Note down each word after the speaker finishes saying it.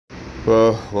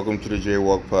Well, welcome to the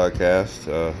Jaywalk podcast.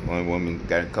 Only woman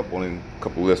got only a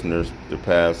couple listeners the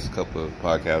past couple of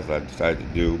podcasts I decided to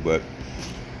do, but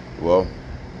well,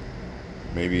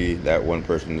 maybe that one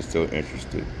person is still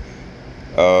interested.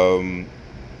 Um,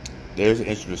 there's an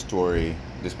interesting story.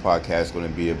 This podcast is going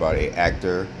to be about a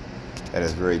actor that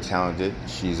is very talented.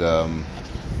 She's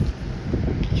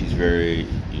very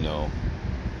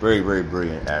very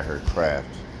brilliant at her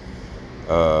craft.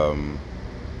 Um,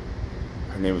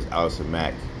 Her name is Allison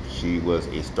Mack. She was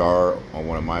a star on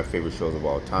one of my favorite shows of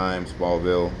all time,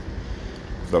 Smallville.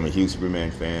 So I'm a huge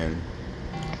Superman fan.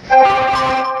 Very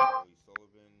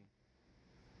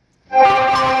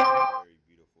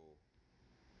beautiful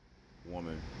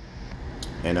woman.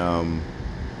 And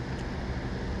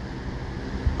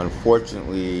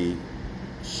unfortunately,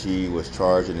 she was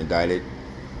charged and indicted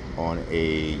on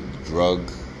a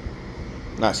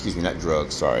not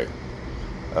drug, sorry,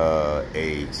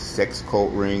 a sex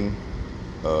cult ring,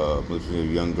 with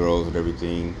young girls and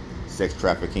everything, sex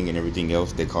trafficking and everything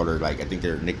else. They called her, I think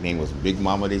their nickname was Big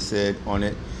Mama, they said on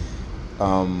it,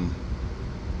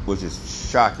 which is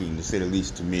shocking to say the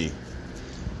least to me.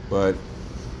 But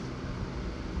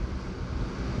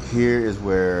here is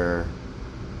where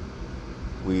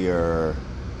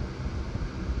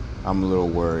I'm a little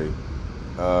worried.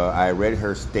 I read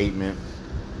her statement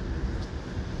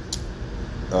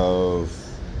of,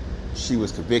 she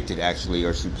was convicted actually,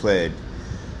 or she pled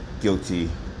guilty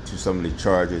to some of the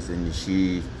charges, and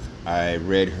I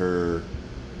read her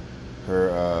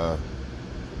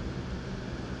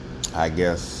I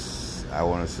guess I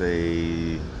want to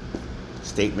say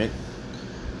statement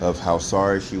of how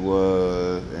sorry she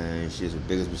was, and she has the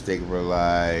biggest mistake of her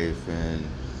life, and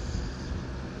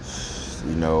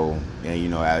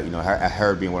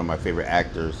her being one of my favorite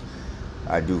actors,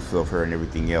 I do feel for her and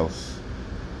everything else.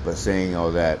 But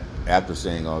after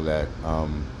saying all that,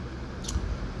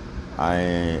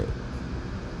 I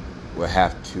will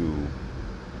have to,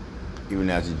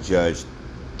 even as a judge,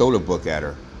 throw the book at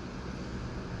her.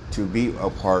 To be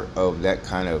a part of that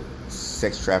kind of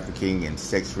sex trafficking and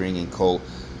sex ring and cult,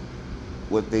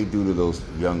 what they do to those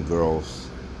young girls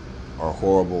are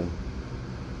horrible.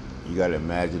 You got to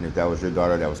imagine if that was your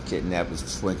daughter that was kidnapped and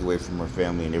swank away from her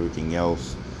family and everything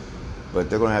else. But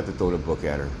they're going to have to throw the book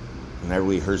at her. And that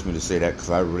really hurts me to say that, because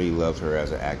I really loved her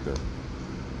as an actor.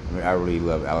 I really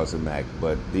love Allison Mack,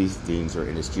 but these things are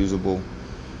inexcusable,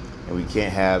 and we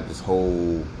can't have this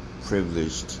whole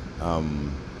privileged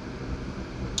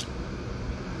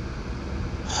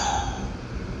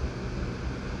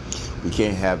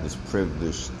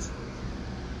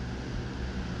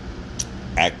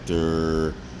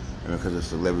actor, because of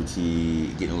celebrity,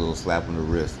 getting a little slap on the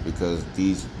wrist, because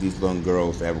these young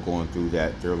girls that are going through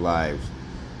that, their lives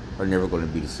are never going to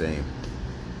be the same.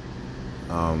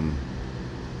 I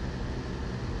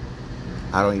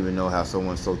don't even know how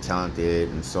someone so talented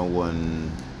and someone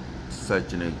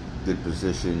such in a good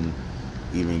position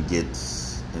even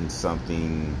gets in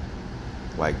something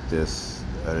like this,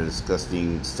 a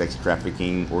disgusting sex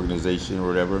trafficking organization or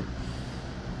whatever.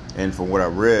 And from what I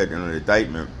read in the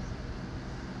indictment,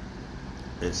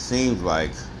 it seems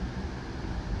like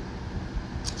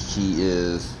she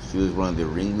was one of the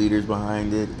ringleaders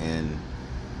behind it, and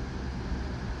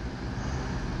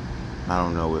I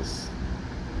don't know, it's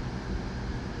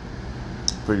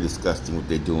pretty disgusting what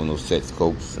they do in those sex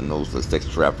cults and those sex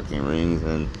trafficking rings.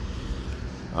 And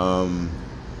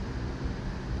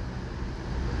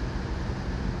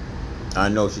I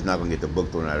know she's not gonna get the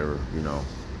book thrown at her,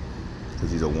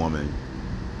 because she's a woman.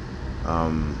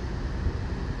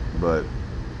 But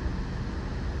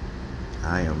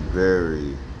I am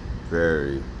very,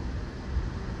 very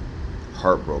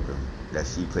heartbroken that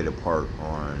she played a part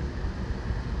on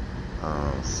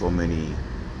so many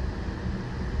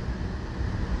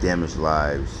damaged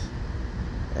lives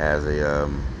as a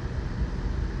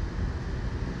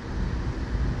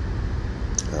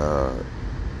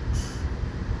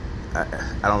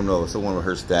I don't know, someone with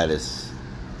her status.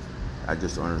 I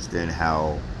just don't understand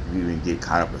how you even get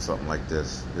caught up in something like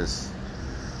this.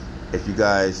 If you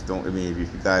guys know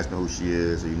who she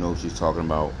is, or you know who she's talking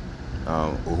about,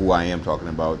 or who I am talking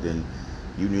about, then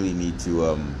you really need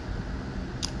to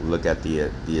look at the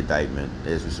indictment.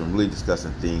 There's some really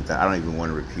disgusting things that I don't even want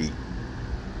to repeat,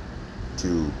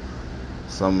 to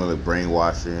some of the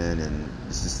brainwashing, and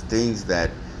it's just things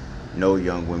that no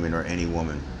young women or any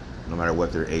woman, no matter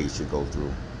what their age, should go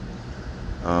through.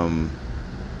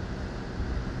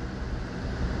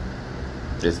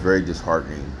 It's very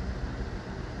disheartening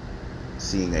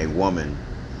seeing a woman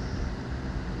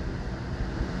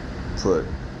put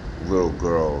little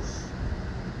girls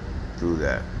through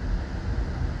that.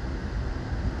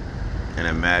 And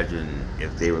imagine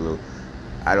if they were little.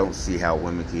 I don't see how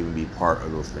women can even be part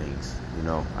of those things. You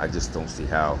know, I just don't see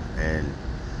how. And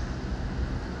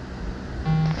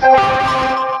I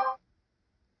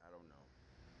don't know.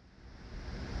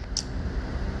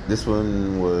 This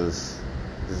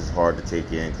is hard to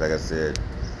take in, 'cause like I said,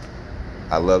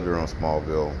 I loved her on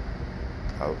Smallville.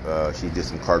 She did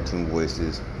some cartoon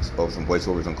voices, some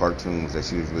voiceovers on cartoons that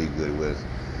she was really good with.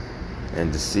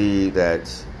 And to see that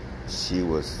she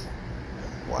was,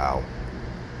 wow.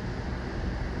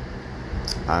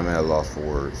 I'm at a loss for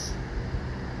words.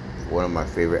 One of my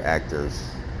favorite actors,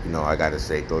 you know, I gotta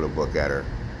say, throw the book at her.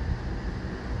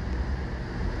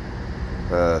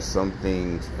 Some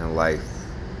things in life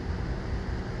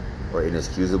are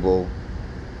inexcusable,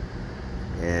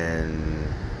 and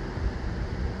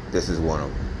this is one of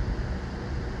them.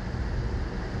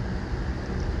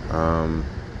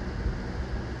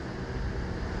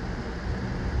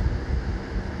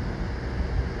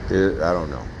 I don't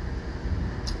know.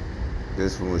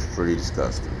 This one was pretty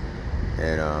disgusting,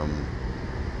 and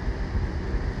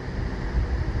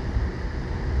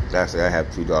actually, I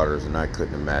have 2 daughters, and I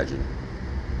couldn't imagine.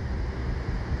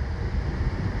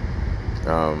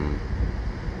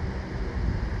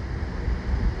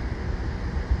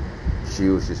 She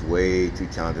was just way too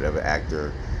talented of an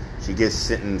actor. She gets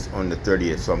sentenced on the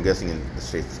 30th, so I'm guessing in the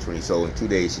state's 20. So in 2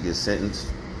 days, she gets sentenced,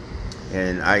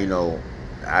 and you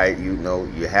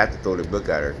have to throw the book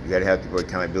at her. You got to have the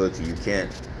accountability. You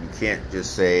can't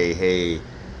just say, "Hey,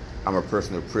 I'm a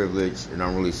person of privilege, and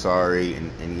I'm really sorry,"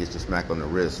 and he gets a smack on the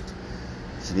wrist.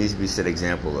 She needs to be set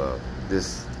example of.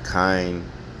 This kind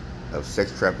of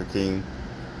sex trafficking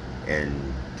and,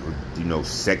 you know,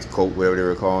 sex cult, whatever they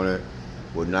were calling it,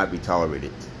 will not be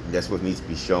tolerated. That's what needs to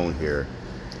be shown here.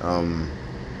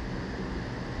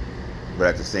 But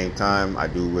at the same time, I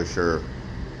do wish her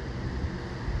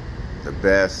the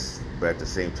best, but at the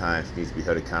same time, she needs to be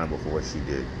held accountable for what she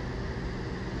did.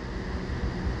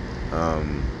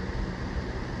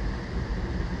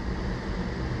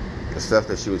 The stuff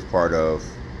that she was part of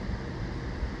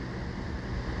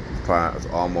was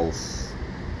almost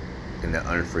in the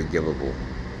unforgivable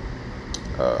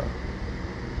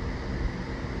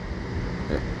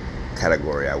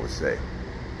category, I would say.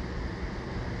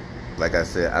 Like I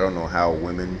said, I don't know how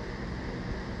women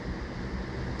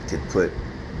could put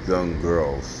young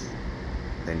girls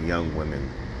and young women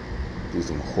through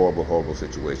some horrible, horrible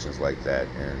situations like that.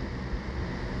 And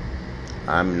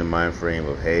I'm in the mind frame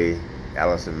of, hey,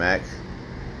 Allison Mack,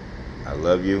 I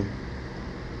love you.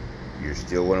 You're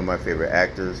still one of my favorite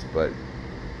actors, but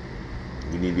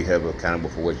you need to be held accountable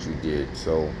for what you did.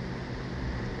 So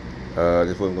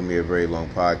this wasn't going to be a very long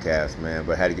podcast, man,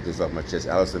 but I had to get this off my chest.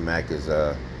 Allison Mack is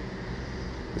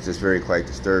it's just very quite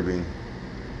disturbing,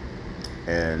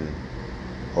 and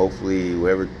hopefully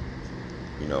whatever,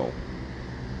 you know,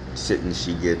 sentence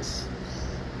she gets,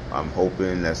 I'm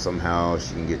hoping that somehow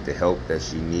she can get the help that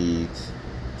she needs,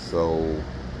 so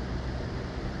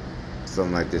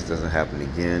something like this doesn't happen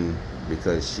again,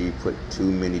 because she put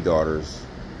too many daughters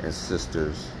and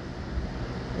sisters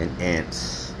and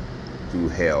aunts through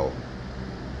hell.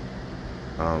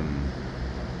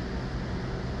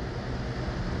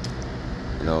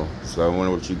 You know, so I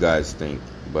wonder what you guys think.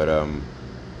 But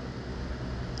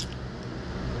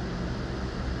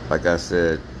like I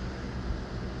said,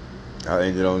 I'll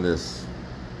end it on this.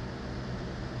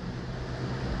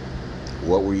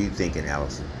 What were you thinking,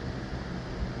 Allison?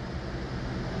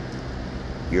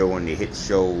 You're one of the hit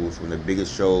shows, one of the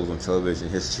biggest shows on television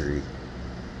history,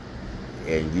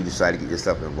 and you decide to get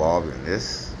yourself involved in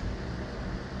this?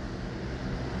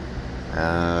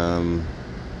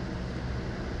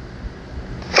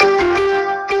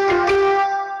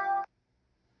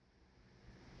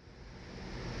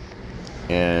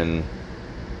 And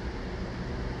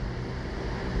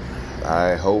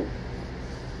I hope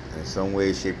in some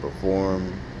way, shape, or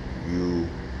form you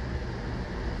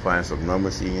find some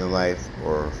normalcy in your life,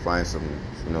 or find some,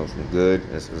 you know, some good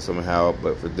somehow.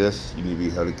 But for this, you need to be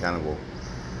held accountable,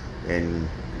 and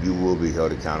you will be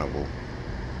held accountable.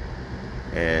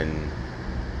 And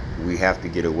we have to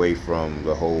get away from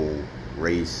the whole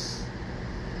race,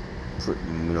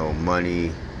 you know,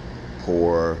 money,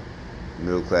 poor,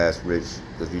 middle class, rich,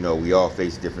 because, you know, we all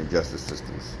face different justice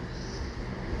systems,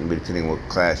 depending on what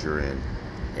class you're in.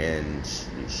 And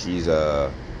she's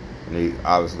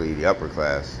obviously the upper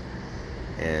class,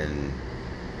 and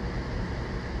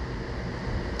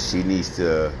she needs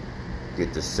to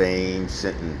get the same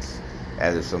sentence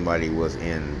as if somebody was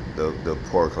in the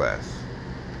poor class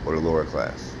or the lower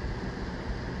class.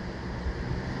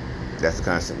 That's the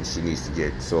kind of sentence she needs to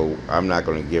get. So I'm not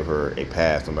going to give her a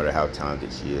pass, no matter how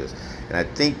talented she is. And I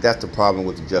think that's the problem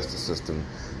with the justice system.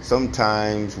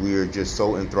 Sometimes we are just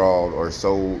so enthralled or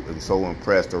so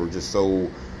impressed or just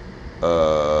so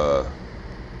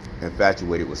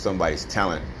infatuated with somebody's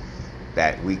talent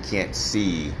that we can't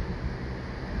see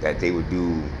that they would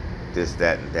do this,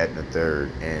 that, and that, and the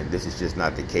third. And this is just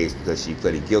not the case because she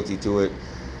pleaded guilty to it.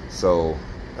 So,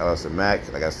 Allison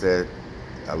Mack, like I said,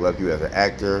 I love you as an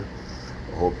actor.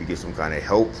 I hope you get some kind of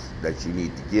help that you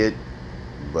need to get.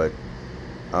 But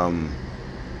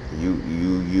you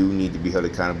need to be held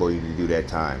accountable. You need to do that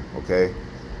time, okay?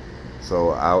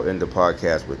 So I'll end the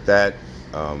podcast with that.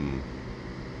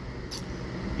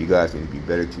 You guys need to be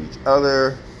better to each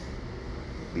other.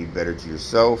 Be better to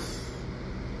yourself.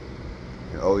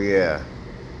 And oh yeah,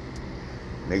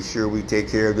 make sure we take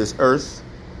care of this earth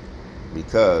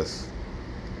because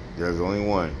there's only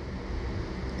one.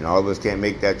 And all of us can't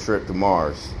make that trip to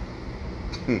Mars.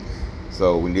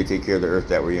 So we need to take care of the earth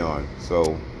that we're on.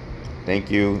 So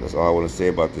thank you. That's all I want to say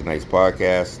about tonight's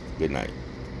podcast. Good night.